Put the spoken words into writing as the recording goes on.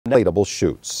inflatable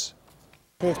chutes.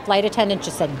 The flight attendant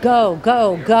just said, go,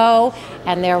 go, go.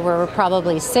 And there were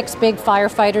probably 6 big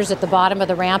firefighters at the bottom of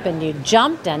the ramp, and you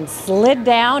jumped and slid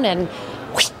down and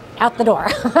whoosh, out the door.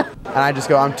 And I just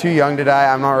go, I'm too young to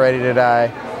die, I'm not ready to die,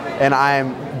 and I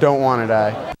don't want to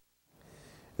die.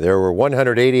 There were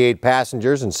 188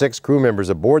 passengers and 6 crew members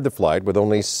aboard the flight with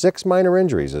only 6 minor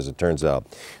injuries, as it turns out.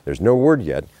 There's no word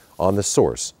yet on the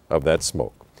source of that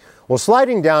smoke. Well,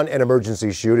 sliding down an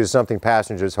emergency chute is something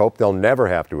passengers hope they'll never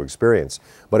have to experience.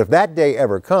 But if that day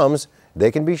ever comes,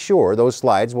 they can be sure those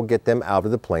slides will get them out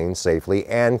of the plane safely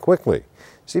and quickly.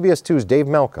 CBS 2's Dave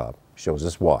Malkoff shows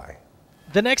us why.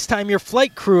 The next time your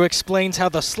flight crew explains how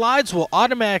the slides will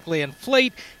automatically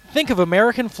inflate, think of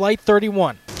American Flight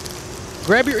 31.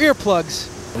 Grab your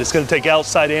earplugs. It's going to take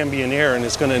outside ambient air and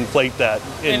it's going to inflate that.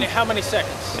 In how many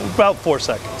seconds? In about 4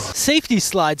 seconds. Safety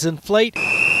slides inflate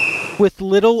with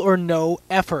little or no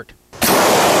effort. That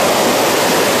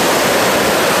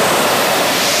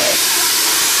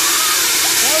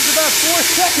was about 4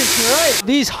 seconds, you're right.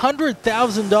 These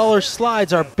 $100,000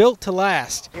 slides are built to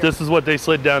last. This is what they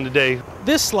slid down today.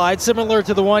 This slide, similar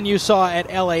to the one you saw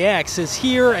at LAX, is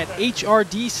here at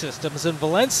HRD Systems in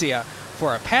Valencia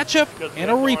for a patch-up and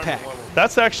a repack.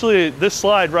 That's actually this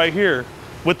slide right here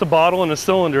with the bottle and a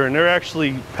cylinder, and they're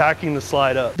actually packing the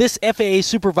slide up. This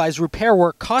FAA-supervised repair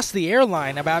work cost the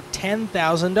airline about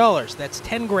 $10,000. That's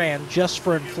 10 grand just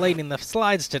for inflating the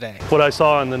slides today. What I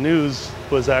saw on the news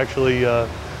was actually the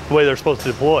way they're supposed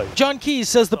to deploy. John Keyes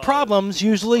says the problems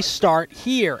usually start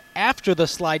here, after the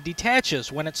slide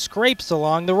detaches, when it scrapes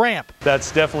along the ramp.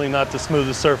 That's definitely not the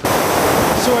smoothest surface.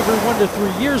 So every 1 to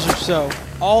 3 years or so,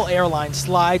 all airline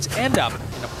slides end up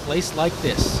in a place like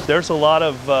this. There's a lot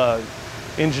of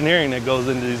engineering that goes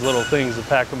into these little things to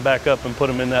pack them back up and put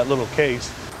them in that little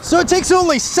case. So it takes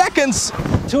only seconds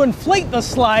to inflate the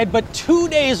slide, but 2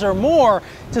 days or more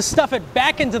to stuff it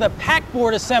back into the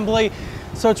packboard assembly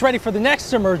so it's ready for the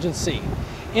next emergency.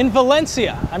 In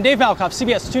Valencia, I'm Dave Malkoff,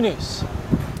 CBS 2 News.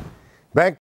 Bank